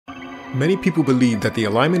Many people believe that the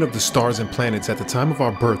alignment of the stars and planets at the time of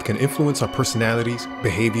our birth can influence our personalities,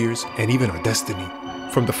 behaviors, and even our destiny.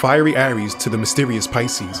 From the fiery Aries to the mysterious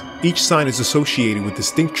Pisces, each sign is associated with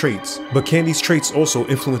distinct traits, but can these traits also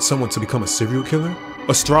influence someone to become a serial killer?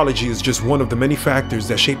 Astrology is just one of the many factors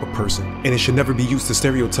that shape a person, and it should never be used to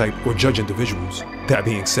stereotype or judge individuals. That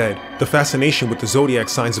being said, the fascination with the Zodiac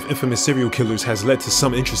signs of infamous serial killers has led to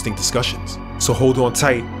some interesting discussions. So hold on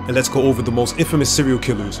tight, and let's go over the most infamous serial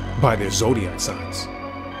killers by their Zodiac signs.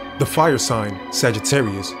 The fire sign,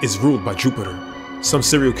 Sagittarius, is ruled by Jupiter. Some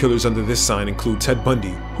serial killers under this sign include Ted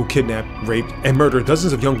Bundy, who kidnapped, raped, and murdered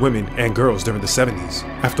dozens of young women and girls during the 70s.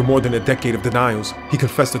 After more than a decade of denials, he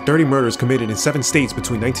confessed to 30 murders committed in 7 states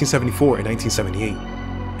between 1974 and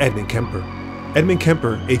 1978. Edmund Kemper. Edmund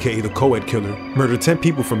Kemper, aka the co-ed killer, murdered 10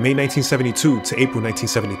 people from May 1972 to April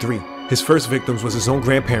 1973. His first victims was his own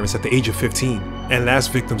grandparents at the age of 15, and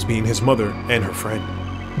last victims being his mother and her friend.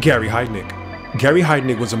 Gary Heidnik. Gary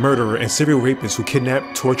Heidnik was a murderer and serial rapist who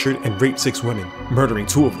kidnapped, tortured, and raped 6 women, murdering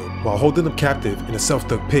 2 of them, while holding them captive in a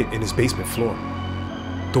self-dug pit in his basement floor.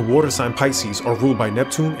 The water sign Pisces are ruled by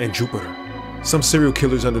Neptune and Jupiter. Some serial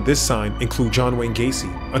killers under this sign include John Wayne Gacy,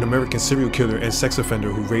 an American serial killer and sex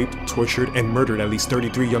offender who raped, tortured, and murdered at least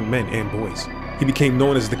 33 young men and boys. He became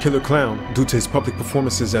known as the Killer Clown due to his public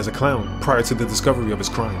performances as a clown prior to the discovery of his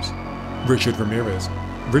crimes. Richard Ramirez.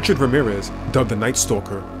 Richard Ramirez, dubbed the Night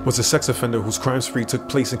Stalker, was a sex offender whose crime spree took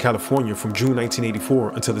place in California from June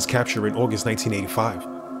 1984 until his capture in August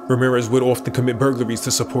 1985. Ramirez would often commit burglaries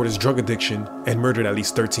to support his drug addiction and murdered at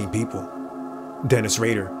least 13 people. Dennis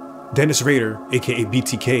Rader. Dennis Rader, aka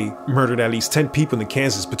BTK, murdered at least 10 people in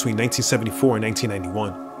Kansas between 1974 and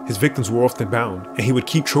 1991. His victims were often bound, and he would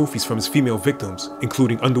keep trophies from his female victims,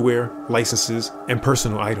 including underwear, licenses, and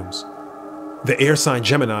personal items. The air sign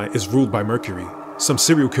Gemini is ruled by Mercury. Some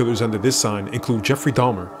serial killers under this sign include Jeffrey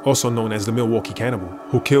Dahmer, also known as the Milwaukee Cannibal,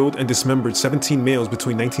 who killed and dismembered 17 males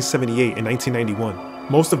between 1978 and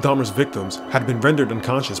 1991. Most of Dahmer's victims had been rendered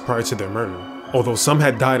unconscious prior to their murder, although some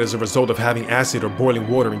had died as a result of having acid or boiling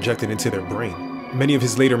water injected into their brain. Many of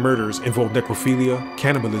his later murders involved necrophilia,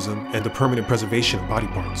 cannibalism, and the permanent preservation of body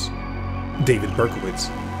parts. David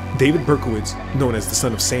Berkowitz. David Berkowitz, known as the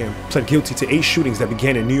Son of Sam, pled guilty to 8 shootings that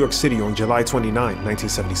began in New York City on July 29,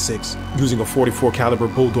 1976. Using a .44 caliber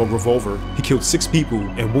Bulldog revolver, he killed 6 people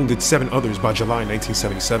and wounded 7 others by July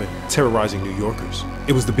 1977, terrorizing New Yorkers.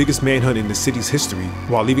 It was the biggest manhunt in the city's history,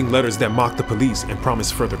 while leaving letters that mocked the police and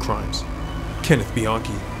promised further crimes. Kenneth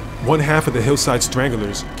Bianchi. One half of the Hillside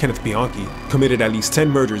Stranglers, Kenneth Bianchi, committed at least 10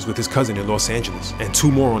 murders with his cousin in Los Angeles and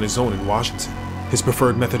 2 more on his own in Washington. His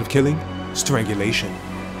preferred method of killing? Strangulation.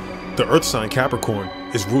 The earth sign Capricorn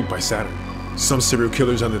is ruled by Saturn. Some serial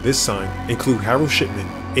killers under this sign include Harold Shipman,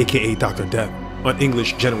 aka Dr. Death, an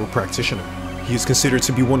English general practitioner. He is considered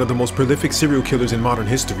to be one of the most prolific serial killers in modern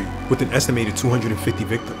history, with an estimated 250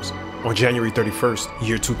 victims. On January 31st,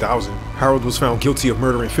 year 2000, Harold was found guilty of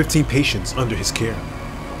murdering 15 patients under his care.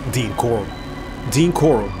 Dean Corll. Dean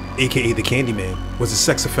Corll, aka the Candyman, was a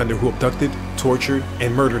sex offender who abducted, tortured,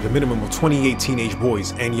 and murdered a minimum of 28 teenage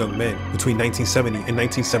boys and young men between 1970 and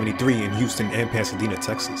 1973 in Houston and Pasadena,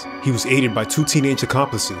 Texas. He was aided by 2 teenage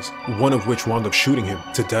accomplices, one of which wound up shooting him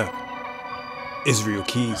to death. Israel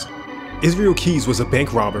Keyes. Israel Keyes was a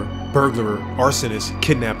bank robber, burglar, arsonist,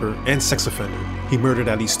 kidnapper, and sex offender. He murdered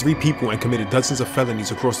at least 3 people and committed dozens of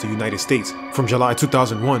felonies across the United States from July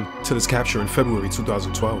 2001 till his capture in February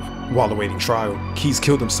 2012. While awaiting trial, Keyes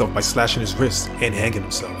killed himself by slashing his wrists and hanging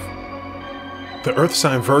himself. The earth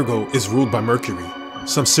sign Virgo is ruled by Mercury.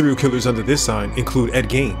 Some serial killers under this sign include Ed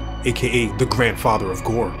Gein, aka the grandfather of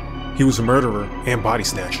gore. He was a murderer and body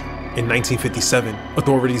snatcher. In 1957,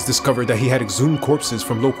 authorities discovered that he had exhumed corpses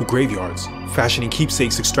from local graveyards, fashioning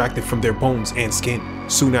keepsakes extracted from their bones and skin.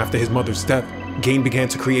 Soon after his mother's death, Gein began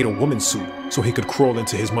to create a woman's suit so he could crawl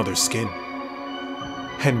into his mother's skin.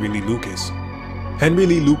 Henry Lee Lucas. Henry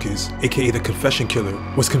Lee Lucas, aka the Confession Killer,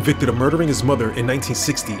 was convicted of murdering his mother in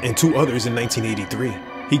 1960 and 2 others in 1983.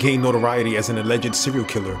 He gained notoriety as an alleged serial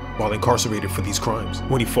killer while incarcerated for these crimes,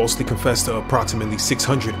 when he falsely confessed to approximately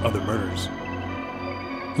 600 other murders.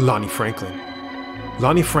 Lonnie Franklin.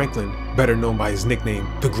 Lonnie Franklin, better known by his nickname,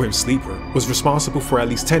 the Grim Sleeper, was responsible for at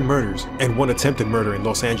least 10 murders and 1 attempted murder in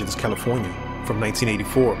Los Angeles, California, from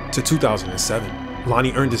 1984 to 2007.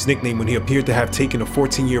 Lonnie earned his nickname when he appeared to have taken a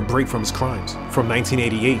 14-year break from his crimes, from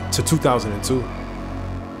 1988 to 2002.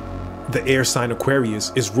 The air sign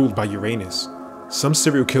Aquarius is ruled by Uranus. Some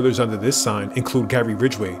serial killers under this sign include Gary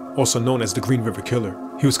Ridgway, also known as the Green River Killer.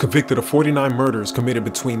 He was convicted of 49 murders committed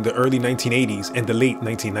between the early 1980s and the late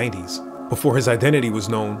 1990s. Before his identity was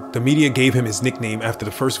known, the media gave him his nickname after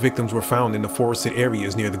the first victims were found in the forested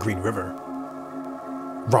areas near the Green River.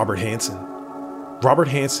 Robert Hansen. Robert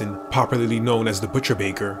Hansen, popularly known as the Butcher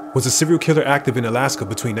Baker, was a serial killer active in Alaska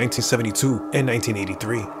between 1972 and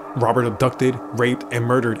 1983. Robert abducted, raped, and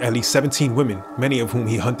murdered at least 17 women, many of whom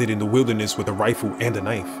he hunted in the wilderness with a rifle and a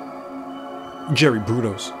knife. Jerry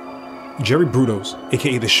Brudos. Jerry Brudos,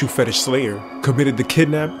 aka the Shoe Fetish Slayer, committed the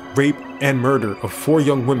kidnap, rape, and murder of 4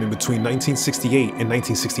 young women between 1968 and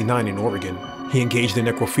 1969 in Oregon. He engaged in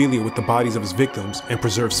necrophilia with the bodies of his victims and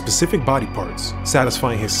preserved specific body parts,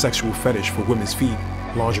 satisfying his sexual fetish for women's feet,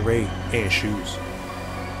 lingerie, and shoes.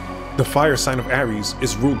 The fire sign of Aries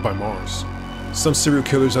is ruled by Mars. Some serial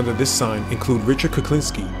killers under this sign include Richard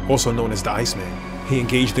Kuklinski, also known as the Iceman. He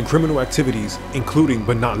engaged in criminal activities, including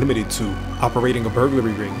but not limited to operating a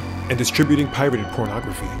burglary ring and distributing pirated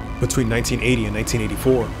pornography. Between 1980 and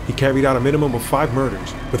 1984, he carried out a minimum of 5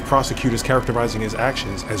 murders, with prosecutors characterizing his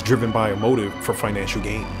actions as driven by a motive for financial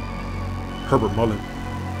gain. Herbert Mullen.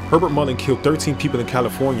 Herbert Mullen killed 13 people in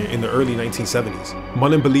California in the early 1970s.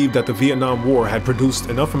 Mullen believed that the Vietnam War had produced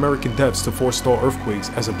enough American deaths to forestall earthquakes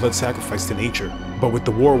as a blood sacrifice to nature, but with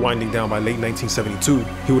the war winding down by late 1972,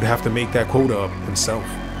 he would have to make that quota up himself.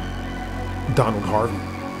 Donald Harvey.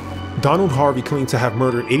 Donald Harvey claimed to have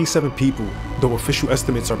murdered 87 people, though official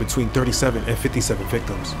estimates are between 37 and 57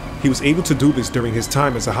 victims. He was able to do this during his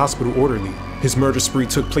time as a hospital orderly. His murder spree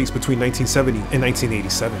took place between 1970 and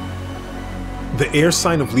 1987. The air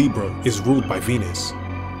sign of Libra is ruled by Venus.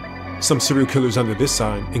 Some serial killers under this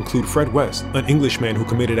sign include Fred West, an Englishman who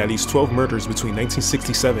committed at least 12 murders between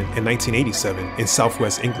 1967 and 1987 in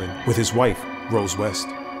southwest England with his wife, Rose West.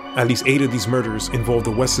 At least 8 of these murders involved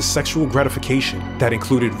the West's sexual gratification that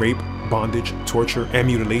included rape, bondage, torture, and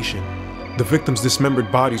mutilation. The victims'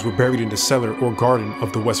 dismembered bodies were buried in the cellar or garden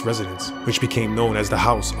of the West residence, which became known as the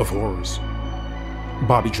House of Horrors.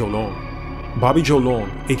 Bobby Joe Long. Bobby Joe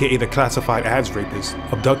Long, aka the classified ads rapist,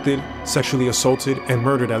 abducted, sexually assaulted, and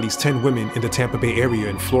murdered at least 10 women in the Tampa Bay area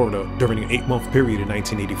in Florida during an 8-month period in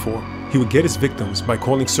 1984. He would get his victims by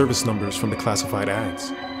calling service numbers from the classified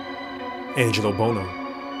ads. Angelo Bono.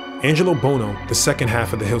 Angelo Bono, the second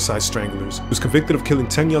half of the Hillside Stranglers, was convicted of killing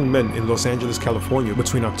 10 young men in Los Angeles, California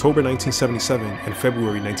between October 1977 and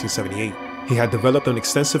February 1978. He had developed an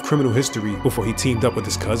extensive criminal history before he teamed up with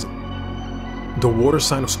his cousin. The water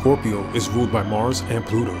sign of Scorpio is ruled by Mars and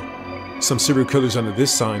Pluto. Some serial killers under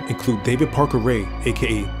this sign include David Parker Ray,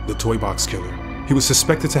 aka the Toy Box Killer. He was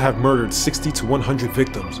suspected to have murdered 60 to 100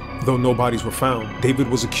 victims. Though no bodies were found, David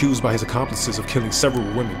was accused by his accomplices of killing several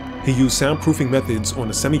women. He used soundproofing methods on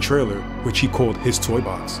a semi-trailer, which he called his toy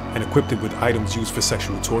box, and equipped it with items used for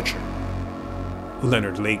sexual torture.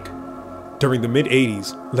 Leonard Lake. During the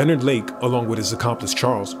mid-80s, Leonard Lake, along with his accomplice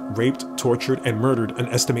Charles, raped, tortured, and murdered an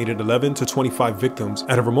estimated 11 to 25 victims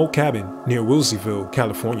at a remote cabin near Wilseyville,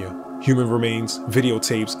 California. Human remains,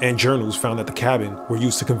 videotapes, and journals found at the cabin were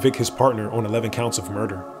used to convict his partner on 11 counts of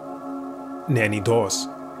murder. Nanny Doss.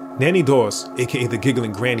 Nanny Doss, aka the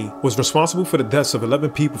Giggling Granny, was responsible for the deaths of 11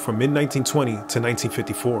 people from mid-1920 to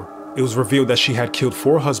 1954. It was revealed that she had killed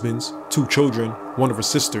 4 husbands, 2 children, 1 of her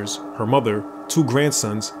sisters, her mother, 2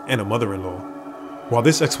 grandsons, and a mother-in-law. While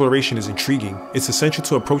this exploration is intriguing, it's essential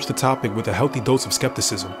to approach the topic with a healthy dose of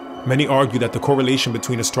skepticism. Many argue that the correlation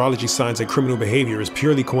between astrology signs and criminal behavior is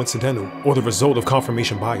purely coincidental or the result of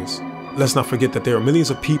confirmation bias. Let's not forget that there are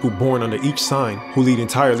millions of people born under each sign who lead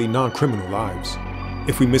entirely non-criminal lives.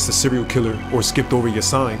 If we missed a serial killer or skipped over your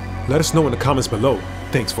sign, let us know in the comments below.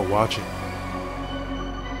 Thanks for watching.